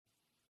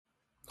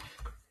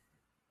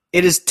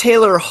It is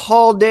Taylor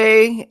Hall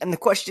Day, and the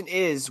question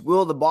is,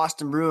 will the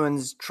Boston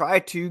Bruins try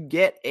to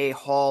get a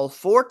haul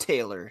for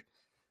Taylor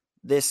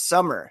this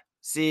summer,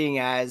 seeing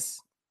as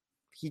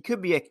he could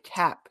be a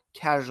cap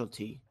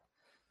casualty?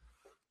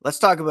 Let's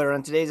talk about it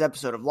on today's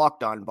episode of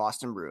Locked On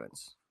Boston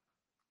Bruins.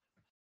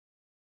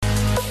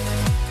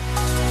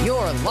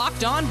 You're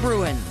Locked On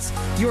Bruins,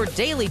 your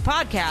daily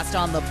podcast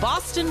on the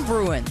Boston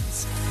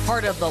Bruins,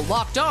 part of the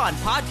Locked On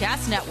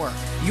Podcast Network,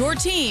 your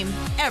team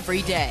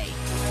every day.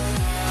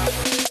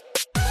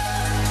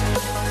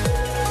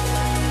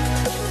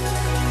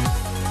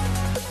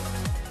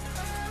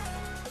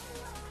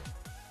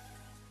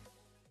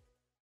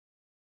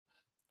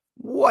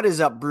 What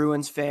is up,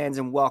 Bruins fans,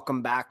 and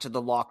welcome back to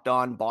the Locked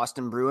On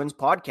Boston Bruins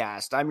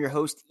podcast. I'm your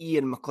host,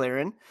 Ian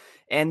McLaren,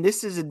 and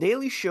this is a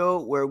daily show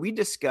where we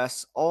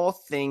discuss all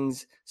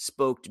things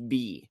Spoked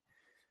B.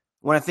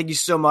 I want to thank you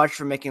so much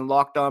for making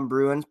Locked On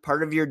Bruins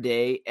part of your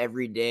day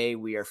every day.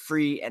 We are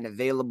free and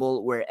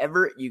available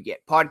wherever you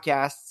get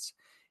podcasts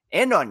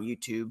and on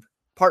YouTube,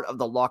 part of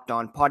the Locked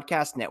On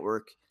Podcast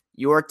Network,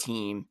 your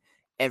team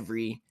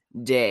every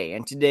day.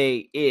 And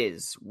today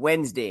is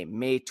Wednesday,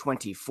 May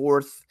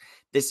 24th.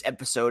 This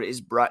episode is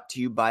brought to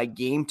you by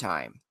Game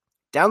Time.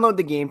 Download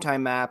the Game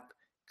Time app,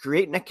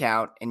 create an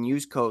account, and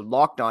use code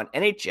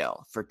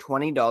LOCKEDONNHL for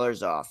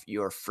 $20 off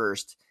your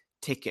first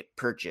ticket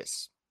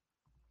purchase.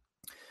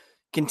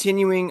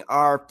 Continuing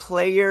our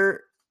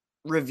player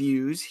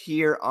reviews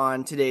here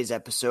on today's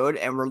episode,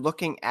 and we're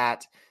looking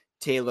at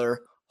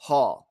Taylor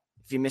Hall.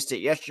 If you missed it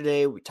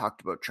yesterday, we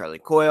talked about Charlie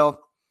Coyle,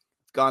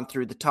 gone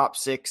through the top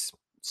six,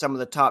 some of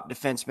the top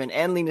defensemen,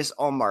 and Linus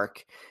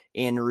Ullmark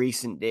in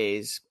recent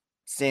days,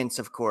 since,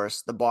 of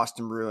course, the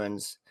Boston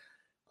Bruins,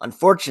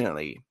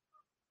 unfortunately,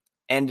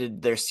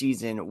 ended their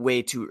season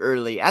way too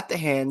early at the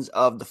hands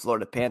of the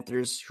Florida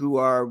Panthers, who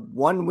are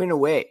one win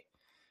away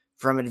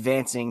from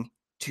advancing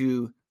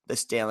to the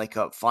Stanley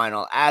Cup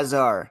final, as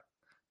are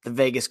the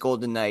Vegas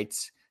Golden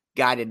Knights,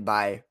 guided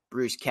by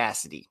Bruce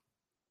Cassidy.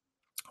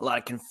 A lot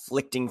of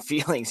conflicting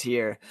feelings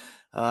here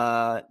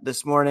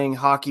this morning,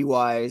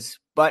 hockey-wise,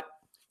 but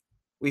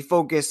we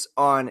focus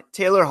on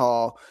Taylor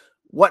Hall,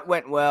 what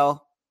went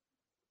well,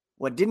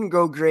 what didn't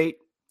go great,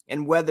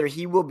 and whether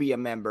he will be a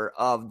member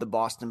of the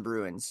Boston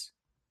Bruins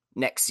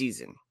next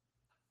season.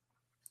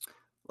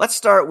 Let's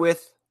start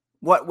with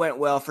what went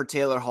well for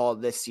Taylor Hall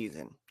this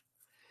season.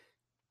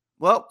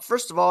 Well,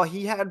 first of all,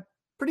 he had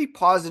pretty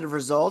positive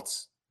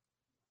results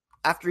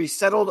after he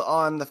settled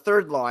on the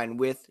third line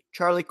with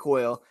Charlie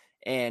Coyle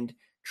and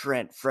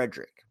Trent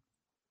Frederic.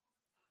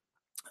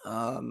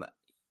 The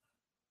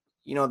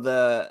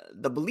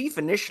belief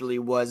initially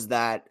was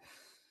that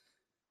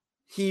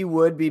he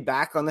would be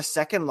back on the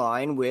second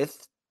line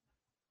with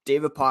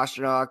David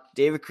Pastrnak,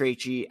 David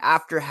Krejci,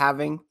 after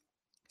having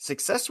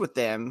success with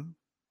them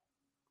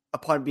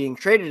upon being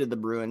traded to the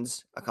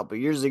Bruins a couple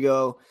of years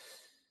ago.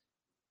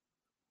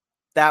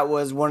 That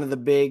was one of the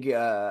big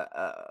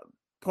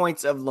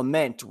points of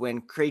lament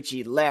when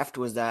Krejci left,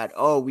 was that,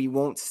 we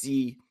won't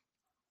see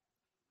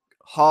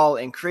Hall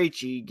and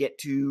Krejci get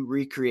to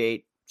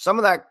recreate some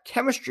of that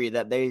chemistry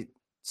that they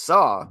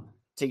saw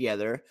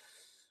together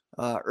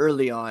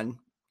early on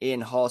in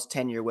Hall's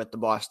tenure with the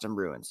Boston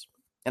Bruins.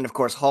 And of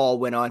course, Hall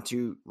went on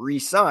to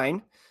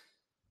re-sign,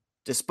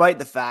 despite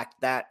the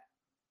fact that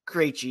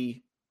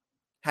Krejci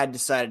had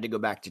decided to go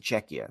back to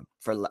Czechia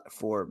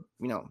for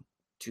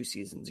 2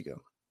 seasons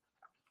ago.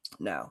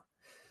 Now,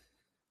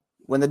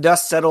 when the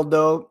dust settled,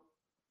 though,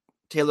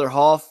 Taylor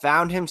Hall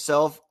found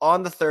himself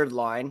on the third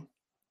line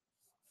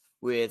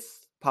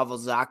with Pavel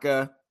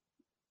Zacha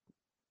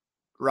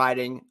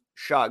riding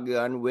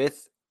shotgun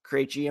with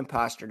Krejci and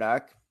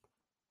Pastrnak.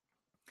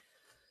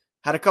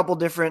 Had a couple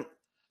different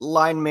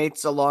line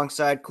mates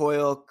alongside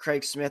Coyle.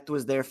 Craig Smith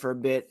was there for a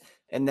bit,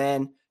 and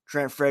then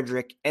Trent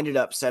Frederic ended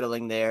up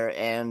settling there,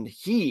 and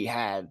he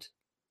had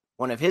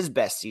one of his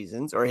best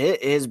seasons, or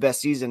his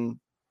best season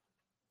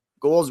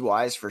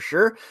goals-wise for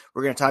sure.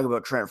 We're going to talk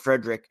about Trent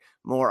Frederic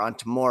more on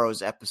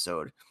tomorrow's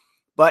episode.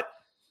 But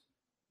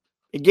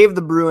it gave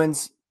the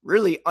Bruins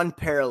really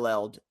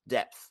unparalleled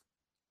depth.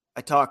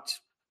 I talked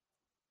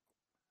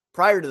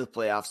prior to the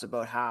playoffs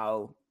about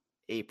how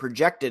a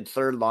projected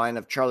third line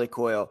of Charlie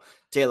Coyle,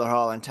 Taylor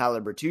Hall, and Tyler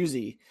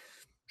Bertuzzi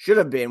should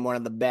have been one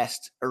of the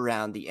best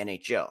around the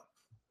NHL.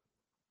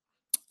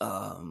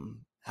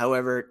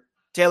 However,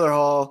 Taylor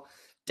Hall,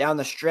 down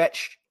the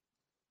stretch,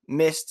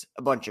 missed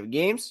a bunch of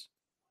games.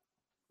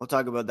 We'll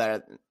talk about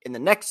that in the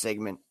next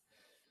segment.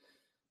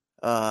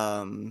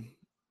 But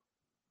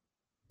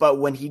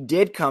when he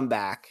did come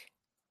back,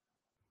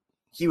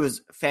 he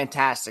was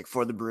fantastic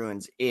for the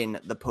Bruins in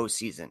the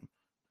postseason.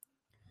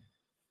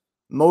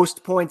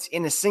 Most points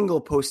in a single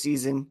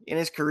postseason in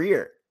his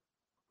career.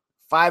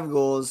 5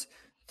 goals,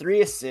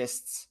 3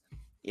 assists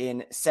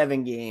in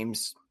 7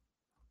 games,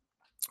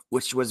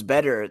 which was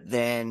better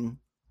than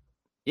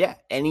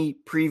any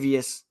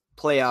previous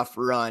playoff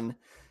run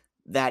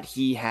that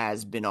he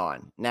has been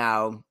on.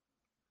 Now,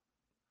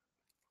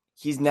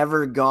 he's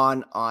never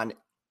gone on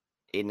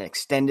an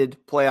extended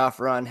playoff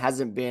run,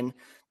 hasn't been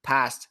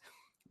past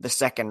the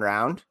second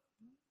round.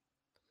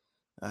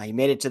 He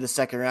made it to the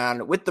second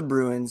round with the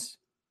Bruins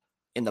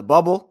in the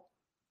bubble.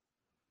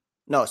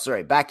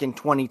 Back in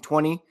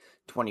 2020,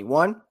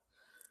 21.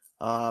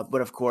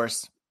 But of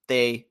course,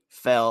 they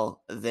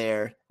fell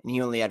there, and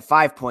he only had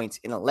 5 points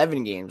in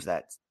 11 games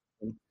that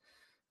season.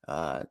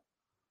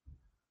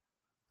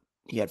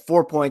 He had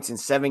 4 points in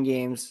 7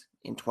 games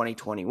in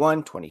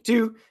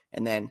 2021-22,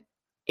 and then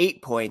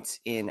 8 points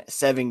in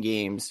 7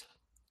 games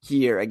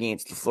here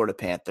against the Florida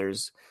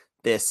Panthers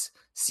this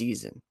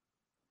season.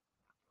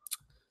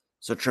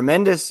 So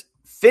tremendous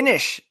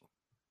finish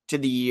to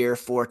the year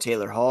for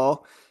Taylor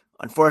Hall.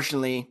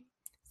 Unfortunately,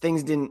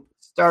 things didn't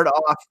start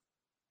off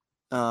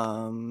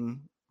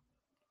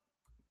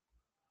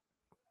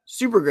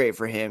super great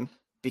for him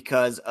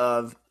because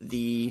of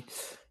the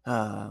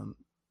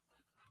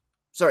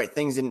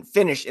things didn't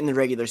finish in the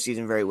regular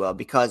season very well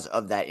because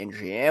of that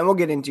injury. And we'll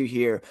get into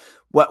here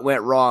what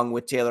went wrong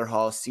with Taylor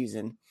Hall's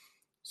season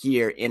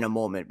here in a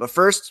moment. But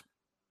first,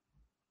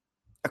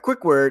 a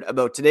quick word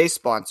about today's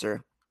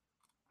sponsor,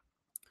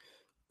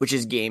 which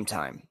is Game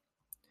Time.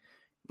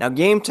 Now,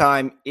 Game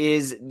Time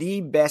is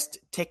the best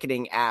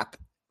ticketing app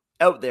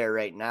out there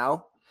right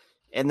now,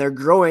 and they're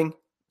growing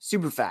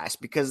super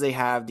fast because they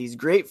have these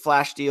great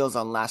flash deals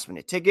on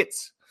last-minute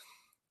tickets,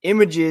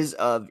 images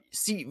of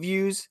seat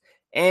views,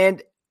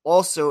 and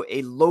also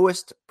a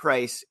lowest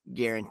price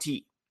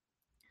guarantee.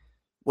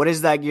 What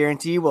is that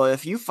guarantee? Well,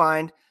 if you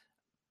find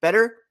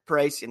better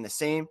price in the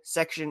same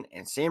section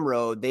and same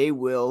row, they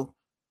will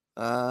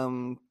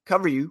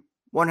cover you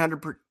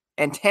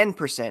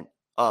 110%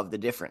 of the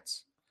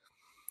difference.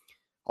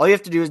 All you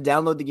have to do is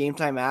download the Game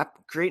Time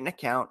app, create an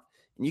account,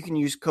 and you can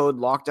use code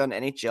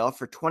LOCKEDONNHL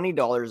for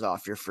 $20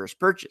 off your first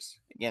purchase.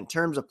 Again,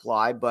 terms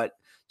apply, but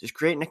just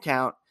create an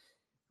account,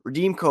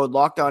 redeem code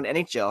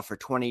LOCKEDONNHL for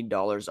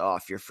 $20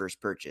 off your first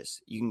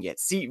purchase. You can get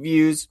seat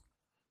views,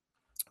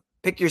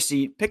 pick your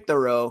seat, pick the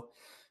row,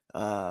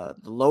 the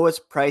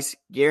lowest price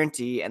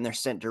guarantee, and they're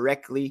sent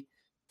directly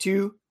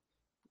to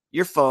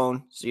your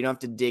phone, so you don't have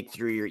to dig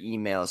through your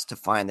emails to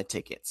find the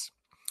tickets.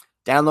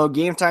 Download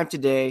Game Time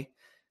today.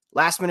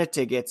 Last-minute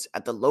tickets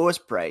at the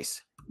lowest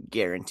price,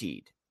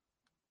 guaranteed.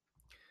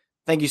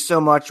 Thank you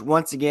so much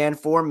once again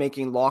for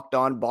making Locked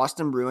On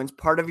Boston Bruins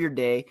part of your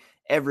day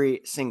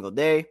every single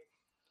day.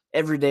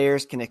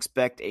 Everydayers can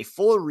expect a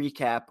full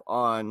recap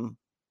on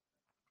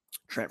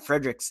Trent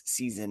Frederick's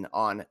season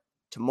on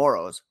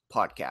tomorrow's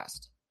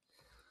podcast.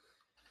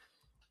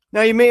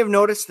 Now, you may have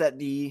noticed that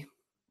the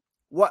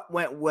What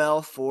Went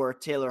Well for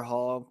Taylor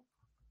Hall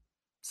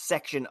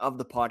section of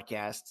the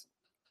podcast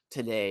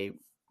today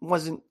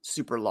wasn't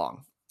super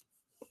long.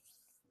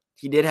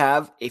 He did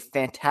have a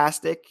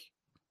fantastic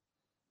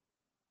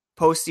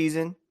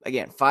postseason.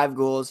 Again, 5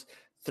 goals,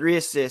 3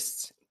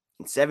 assists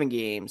in 7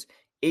 games,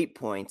 8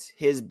 points,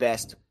 his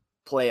best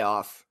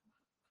playoff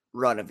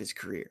run of his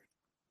career.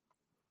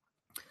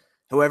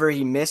 However,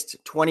 he missed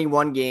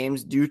 21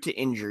 games due to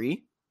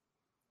injury.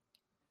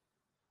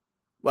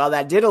 While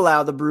that did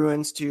allow the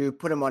Bruins to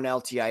put him on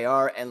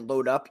LTIR and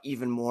load up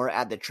even more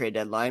at the trade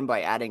deadline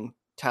by adding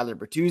Tyler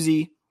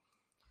Bertuzzi,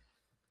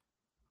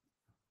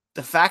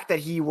 the fact that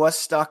he was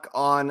stuck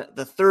on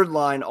the third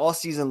line all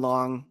season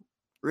long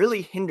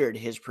really hindered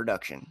his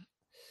production.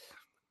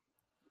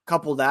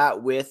 Couple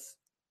that with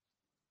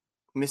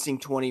missing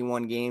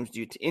 21 games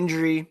due to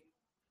injury,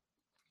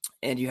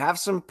 and you have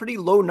some pretty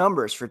low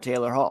numbers for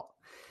Taylor Hall.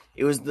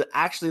 It was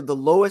actually the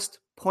lowest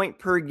point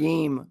per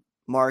game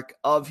mark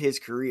of his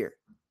career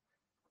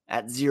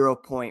at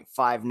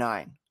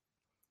 0.59.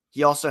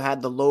 He also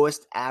had the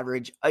lowest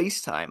average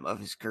ice time of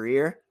his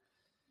career.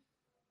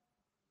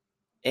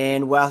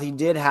 And while he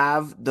did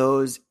have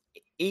those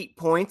 8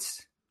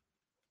 points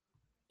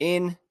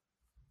in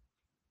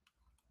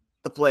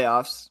the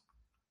playoffs,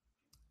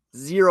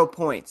 0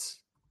 points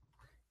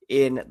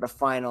in the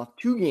final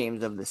 2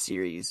 games of the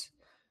series,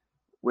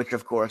 which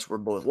of course were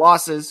both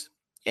losses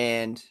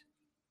and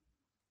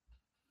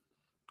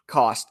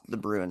cost the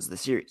Bruins the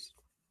series.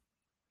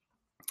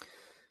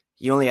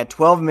 He only had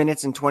 12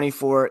 minutes and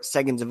 24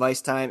 seconds of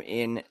ice time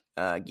in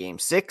Game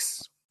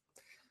 6.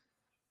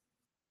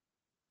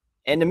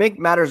 And to make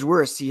matters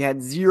worse, he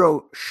had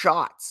 0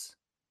 shots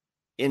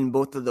in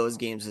both of those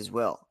games as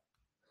well.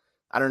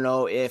 I don't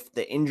know if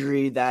the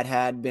injury that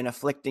had been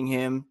afflicting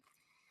him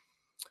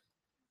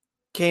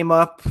came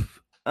up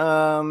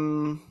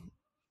and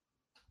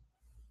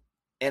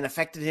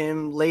affected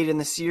him late in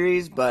the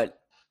series, but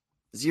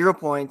 0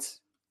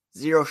 points,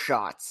 0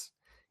 shots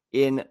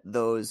in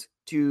those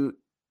 2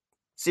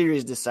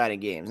 series deciding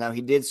games. Now,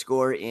 he did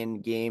score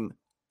in Game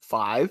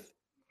 5,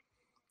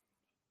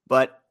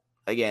 but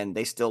again,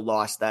 they still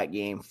lost that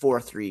game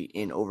 4-3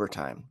 in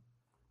overtime.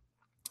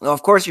 Now,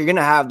 of course, you're going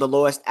to have the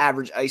lowest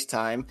average ice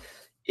time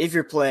if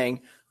you're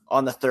playing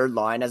on the third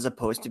line as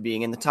opposed to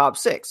being in the top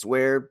 6,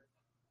 where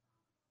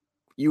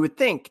you would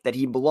think that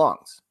he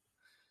belongs.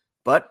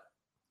 But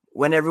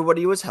when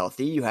everybody was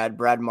healthy, you had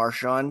Brad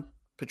Marchand,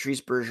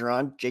 Patrice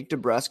Bergeron, Jake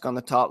DeBrusk on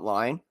the top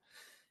line,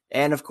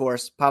 and of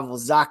course, Pavel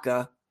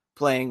Zacha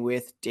playing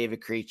with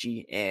David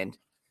Krejci and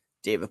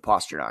David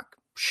Pastrnak.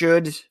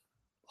 Should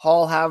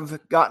Hall have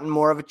gotten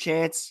more of a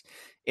chance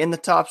in the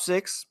top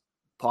 6?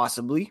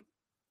 Possibly.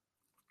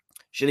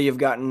 Should he have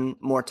gotten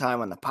more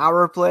time on the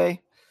power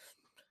play?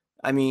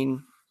 I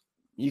mean,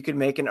 you could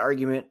make an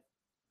argument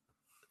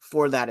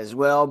for that as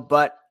well,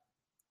 but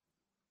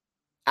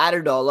add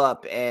it all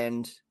up,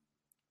 and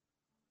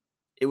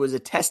it was a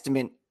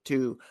testament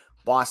to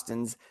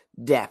Boston's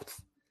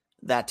depth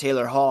that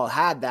Taylor Hall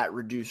had that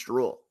reduced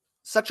role.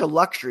 Such a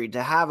luxury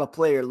to have a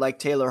player like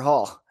Taylor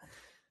Hall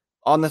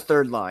on the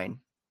third line.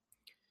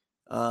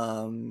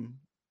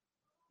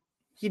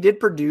 He did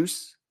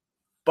produce,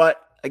 but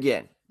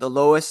again, the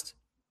lowest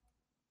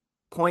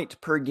point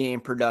per game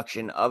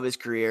production of his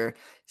career,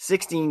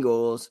 16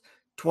 goals,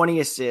 20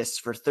 assists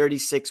for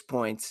 36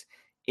 points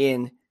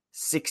in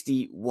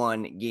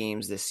 61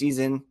 games this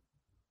season.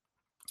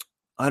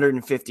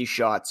 150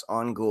 shots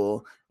on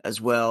goal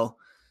as well.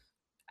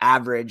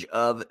 Average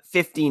of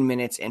 15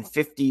 minutes and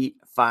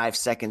 55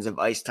 seconds of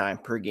ice time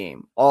per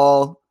game.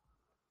 All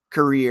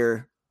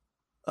career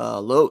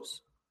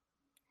lows.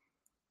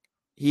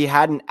 He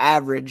hadn't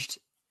averaged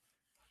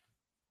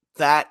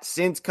that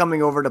since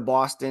coming over to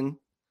Boston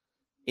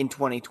in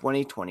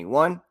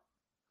 2020-21,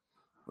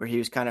 where he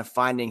was kind of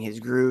finding his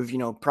groove.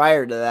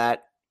 Prior to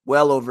that,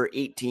 well over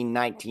 18,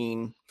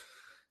 19,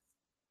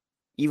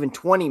 even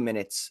 20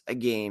 minutes a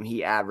game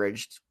he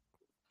averaged,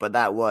 but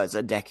that was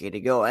a decade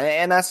ago.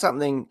 And that's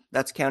something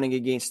that's counting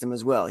against him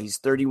as well. He's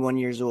 31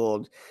 years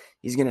old.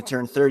 He's going to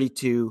turn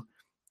 32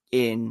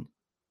 in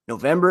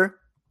November.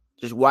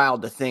 Just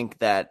wild to think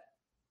that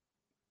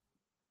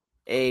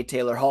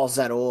Taylor Hall's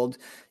that old.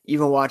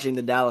 Even watching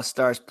the Dallas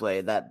Stars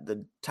play, that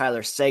the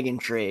Tyler Seguin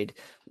trade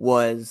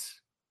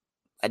was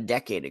a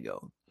decade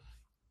ago.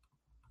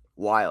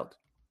 Wild.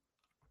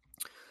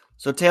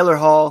 So Taylor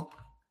Hall,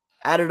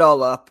 add it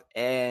all up,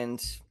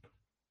 and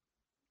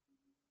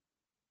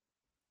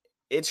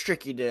it's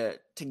tricky to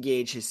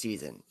gauge his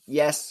season.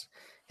 Yes,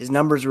 his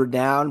numbers were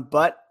down,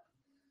 but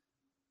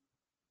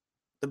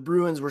the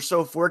Bruins were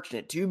so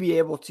fortunate to be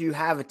able to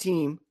have a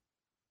team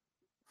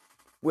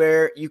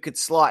where you could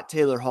slot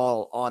Taylor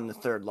Hall on the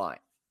third line.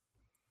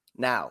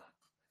 Now,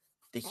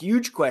 the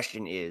huge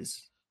question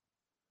is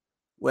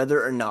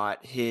whether or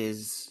not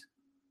his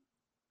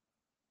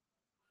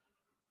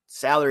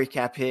salary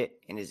cap hit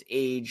and his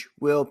age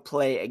will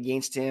play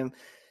against him,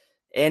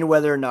 and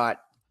whether or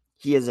not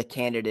he is a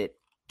candidate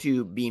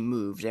to be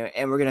moved.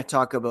 And we're going to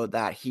talk about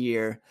that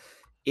here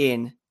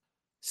in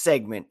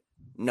segment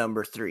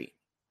number 3.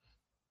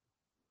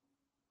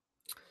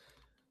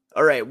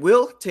 All right,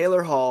 will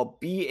Taylor Hall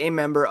be a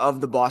member of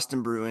the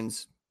Boston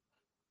Bruins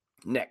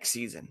next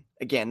season?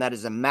 Again, that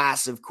is a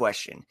massive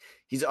question.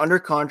 He's under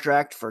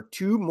contract for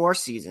 2 more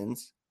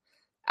seasons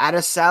at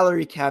a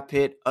salary cap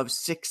hit of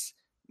 $6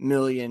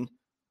 million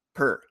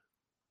per.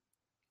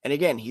 And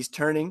again, he's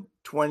turning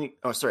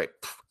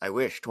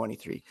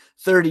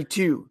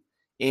 32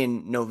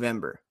 in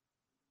November.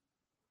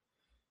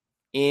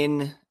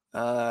 In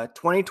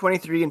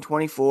 2023 and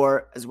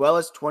 24, as well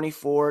as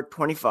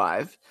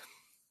 24-25,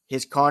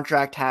 his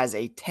contract has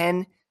a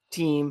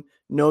 10-team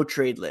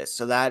no-trade list.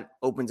 So that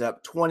opens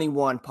up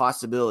 21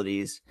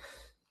 possibilities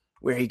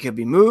where he could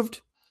be moved.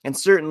 And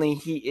certainly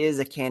he is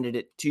a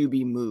candidate to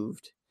be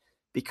moved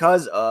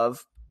because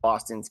of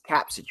Boston's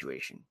cap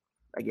situation.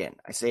 Again,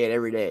 I say it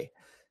every day.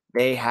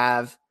 They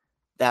have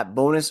that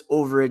bonus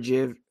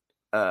overage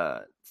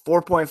of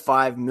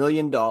 $4.5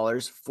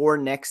 million for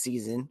next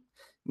season,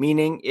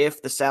 meaning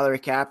if the salary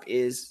cap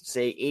is,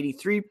 say,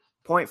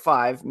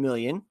 $83.5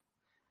 million,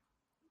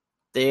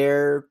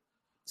 their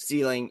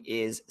ceiling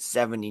is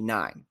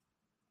 79.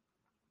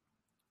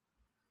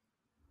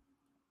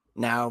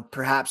 Now,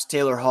 perhaps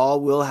Taylor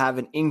Hall will have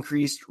an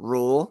increased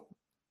role,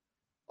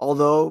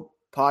 although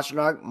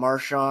Pastrnak,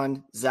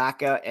 Marchand,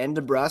 Zacha, and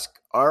DeBrusk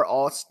are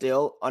all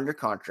still under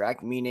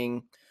contract,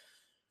 meaning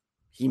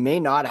he may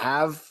not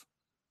have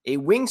a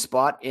wing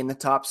spot in the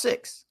top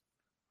 6.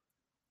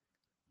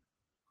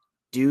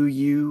 Do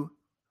you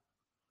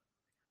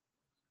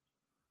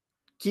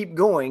keep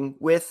going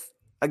with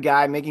a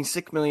guy making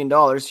 $6 million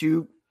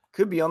who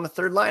could be on the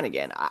third line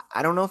again?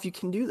 I don't know if you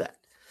can do that.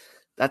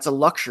 That's a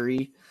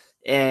luxury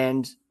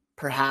and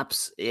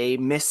perhaps a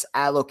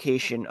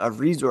misallocation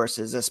of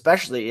resources,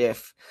 especially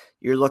if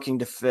you're looking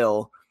to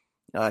fill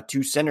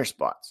 2 center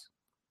spots.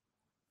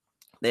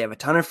 They have a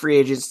ton of free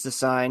agents to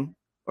sign,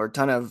 or a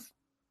ton of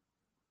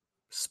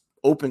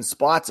open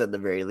spots at the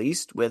very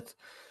least, with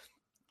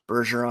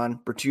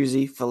Bergeron,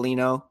 Bertuzzi,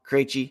 Foligno,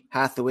 Krejci,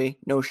 Hathaway,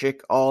 Nosek,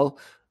 all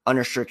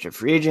unrestricted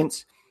free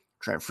agents.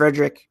 Trent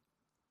Frederick,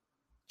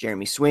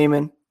 Jeremy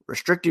Swayman,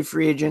 restricted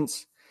free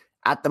agents.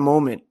 At the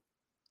moment,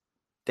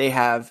 they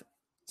have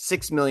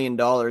 $6 million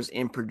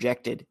in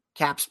projected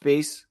cap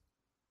space,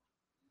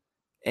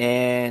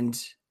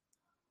 and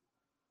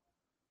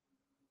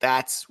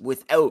that's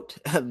without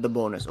the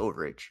bonus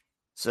overage.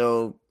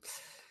 So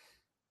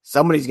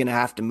somebody's going to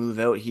have to move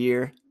out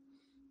here,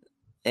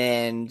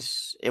 and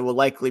it will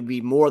likely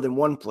be more than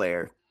one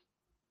player.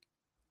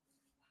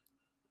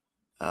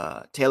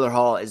 Taylor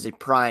Hall is a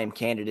prime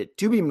candidate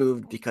to be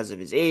moved because of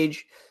his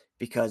age,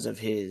 because of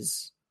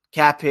his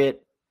cap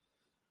hit,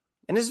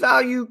 and his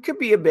value could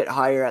be a bit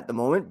higher at the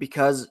moment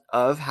because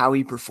of how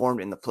he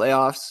performed in the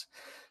playoffs.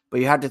 But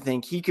you have to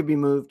think he could be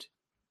moved.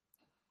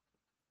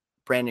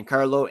 Brandon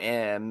Carlo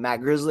and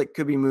Matt Grzelcyk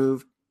could be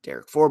moved.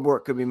 Derek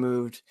Forbort could be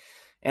moved.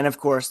 And of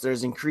course,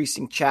 there's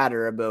increasing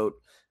chatter about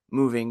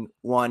moving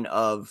one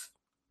of,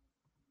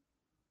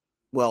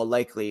 well,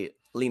 likely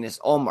Linus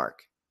Ullmark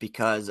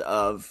because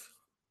of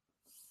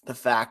the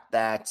fact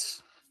that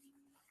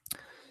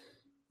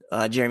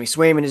Jeremy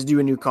Swayman is due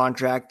a new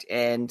contract,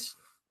 and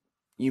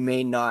you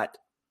may not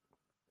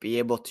be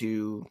able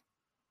to,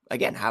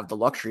 again, have the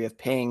luxury of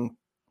paying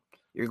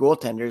your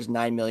goaltenders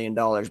 $9 million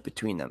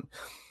between them.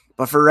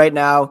 But for right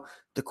now,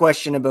 the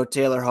question about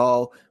Taylor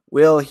Hall,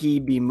 will he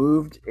be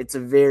moved? It's a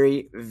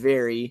very,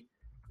 very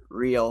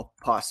real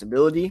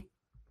possibility.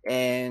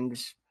 And,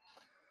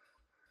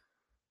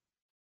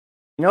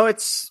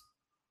 it's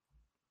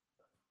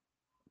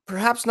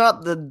perhaps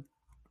not the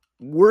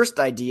worst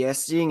idea,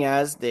 seeing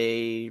as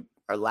they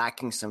are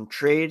lacking some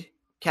trade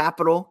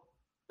capital.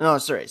 No,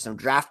 sorry, some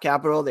draft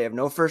capital. They have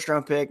no first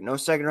round pick, no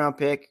second round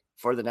pick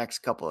for the next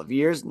couple of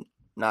years.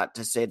 Not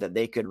to say that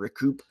they could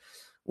recoup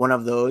one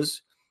of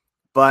those,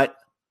 but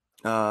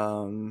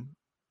they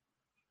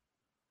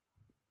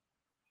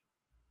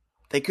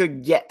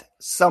could get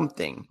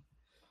something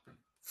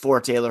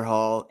for Taylor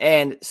Hall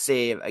and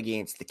save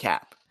against the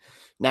cap.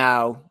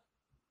 Now,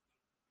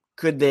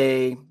 could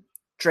they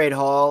trade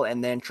Hall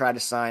and then try to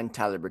sign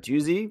Tyler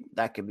Bertuzzi?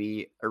 That could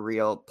be a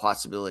real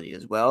possibility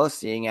as well,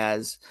 seeing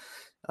as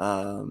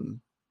Bertuzzi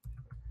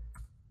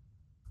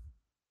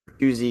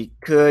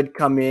could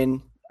come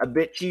in a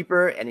bit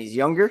cheaper and he's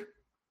younger.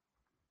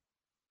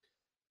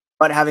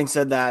 But having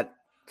said that,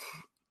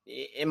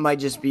 it might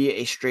just be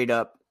a straight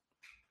up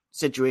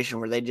situation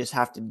where they just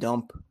have to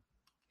dump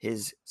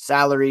his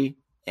salary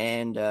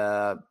and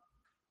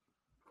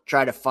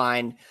try to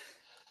find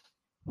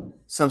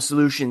some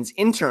solutions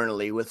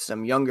internally with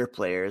some younger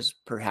players,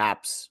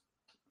 perhaps,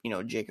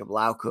 Jacob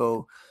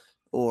Lauko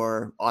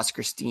or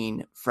Oscar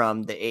Steen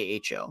from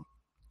the AHL.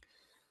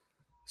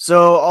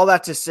 So all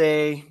that to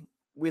say,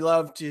 we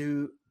love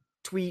to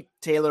tweet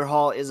Taylor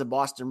Hall is a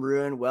Boston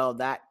Bruin. Well,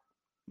 that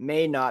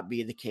may not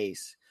be the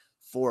case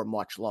for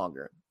much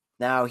longer.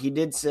 Now, he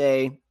did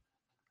say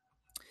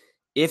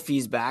if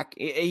he's back,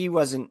 he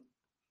wasn't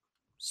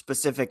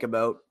specific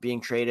about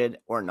being traded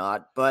or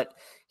not, but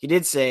he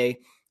did say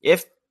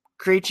if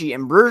Krejci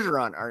and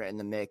Bergeron aren't in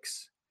the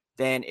mix,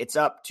 then it's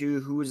up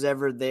to who's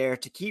ever there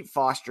to keep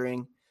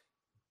fostering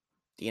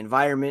the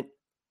environment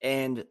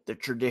and the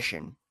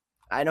tradition.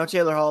 I know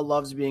Taylor Hall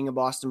loves being a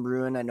Boston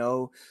Bruin. I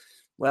know,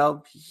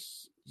 well,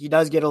 he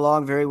does get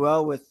along very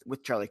well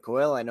with Charlie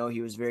Coyle. I know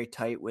he was very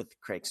tight with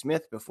Craig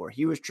Smith before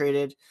he was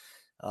traded.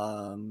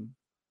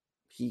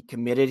 He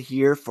committed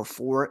here for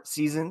 4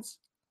 seasons.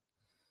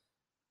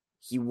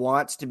 He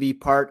wants to be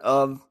part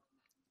of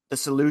the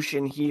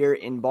solution here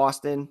in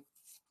Boston.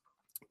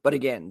 But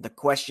again, the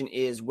question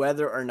is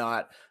whether or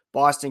not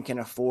Boston can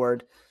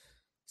afford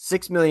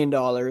 $6 million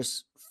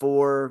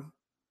for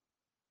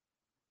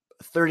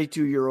a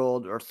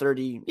 32-year-old or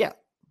 30. Yeah,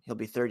 he'll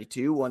be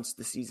 32 once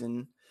the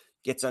season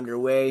gets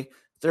underway.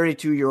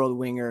 32-year-old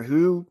winger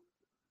who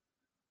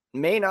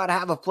may not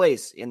have a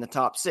place in the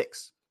top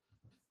 6.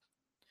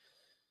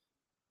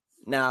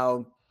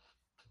 Now,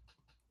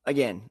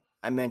 again,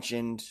 I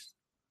mentioned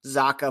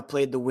Zacha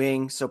played the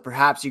wing, so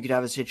perhaps you could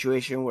have a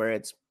situation where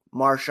it's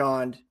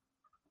Marchand,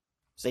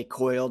 say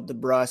Coyle,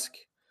 DeBrusk,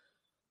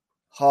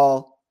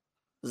 Hall,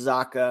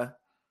 Zacha,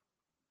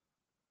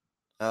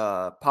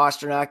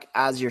 Pastrnak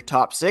as your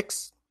top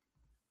 6.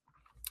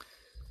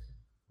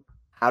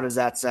 How does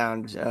that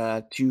sound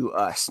to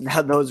us?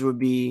 Now, those would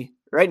be,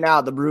 right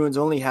now, the Bruins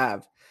only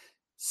have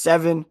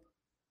 7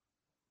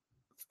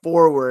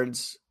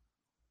 forwards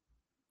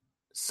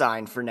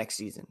signed for next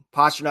season.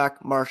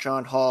 Pastrnak,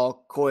 Marchand,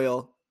 Hall,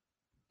 Coyle,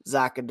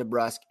 Zacha,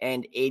 DeBrusk,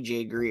 and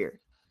AJ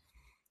Greer.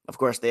 Of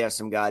course, they have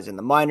some guys in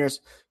the minors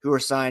who are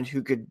signed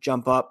who could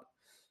jump up.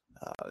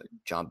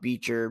 John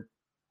Beecher,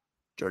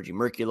 Georgi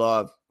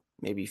Merkulov,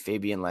 maybe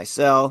Fabian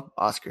Lysell,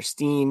 Oscar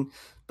Steen.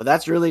 But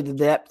that's really the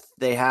depth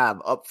they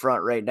have up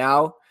front right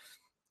now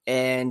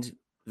and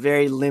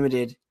very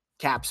limited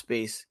cap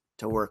space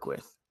to work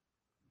with.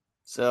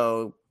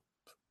 So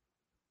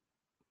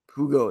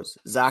who goes?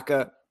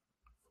 Zacha,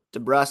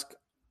 DeBrusk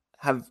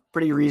have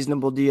pretty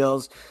reasonable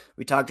deals.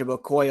 We talked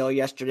about Coyle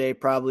yesterday,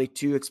 probably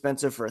too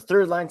expensive for a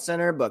third line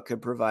center, but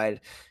could provide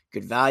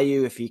good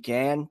value if he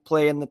can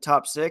play in the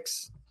top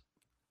 6.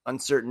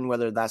 Uncertain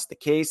whether that's the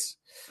case.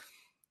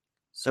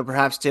 So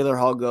perhaps Taylor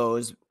Hall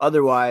goes.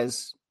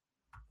 Otherwise,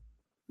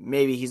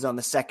 maybe he's on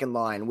the second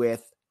line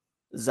with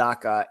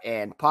Zacha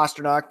and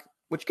Pastrnak,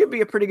 which could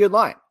be a pretty good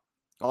line,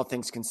 all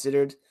things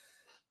considered.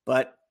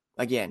 But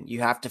again,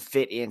 you have to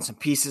fit in some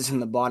pieces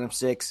in the bottom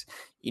 6.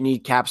 You need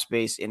cap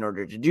space in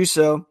order to do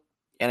so.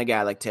 And a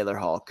guy like Taylor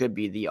Hall could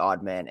be the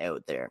odd man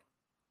out there.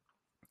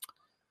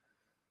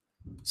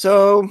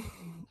 So,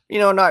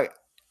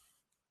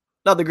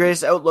 not the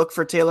greatest outlook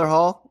for Taylor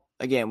Hall.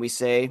 Again, we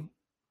say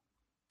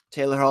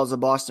Taylor Hall is a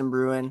Boston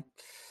Bruin.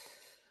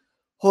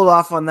 hold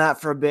off on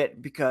that for a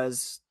bit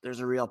because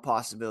there's a real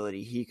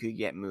possibility he could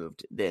get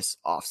moved this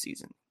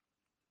offseason.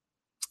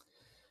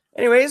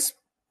 Anyways,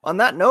 on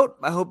that note,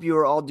 I hope you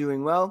are all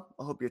doing well.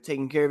 I hope you're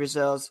taking care of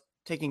yourselves,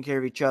 taking care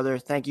of each other.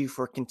 Thank you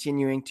for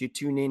continuing to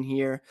tune in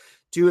here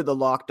to the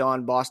Locked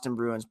On Boston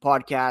Bruins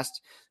podcast.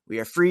 We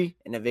are free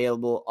and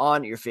available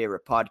on your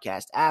favorite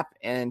podcast app.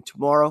 And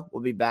tomorrow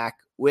we'll be back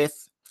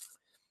with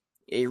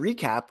a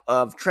recap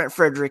of Trent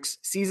Frederick's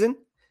season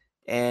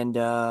and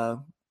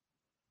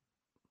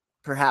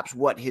perhaps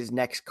what his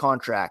next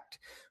contract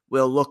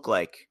will look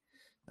like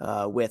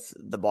with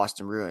the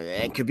Boston Bruins.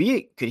 And could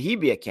he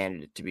be a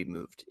candidate to be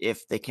moved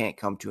if they can't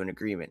come to an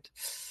agreement?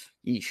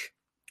 Yeesh.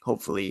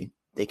 Hopefully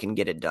they can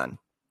get it done.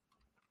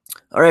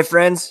 All right,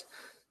 friends,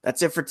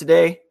 that's it for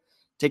today.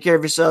 Take care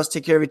of yourselves.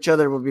 Take care of each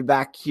other. We'll be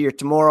back here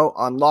tomorrow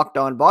on Locked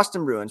On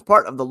Boston Bruins,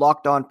 part of the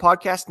Locked On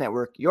Podcast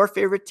Network, your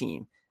favorite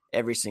team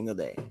every single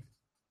day.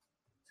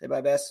 Say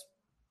bye, Bess.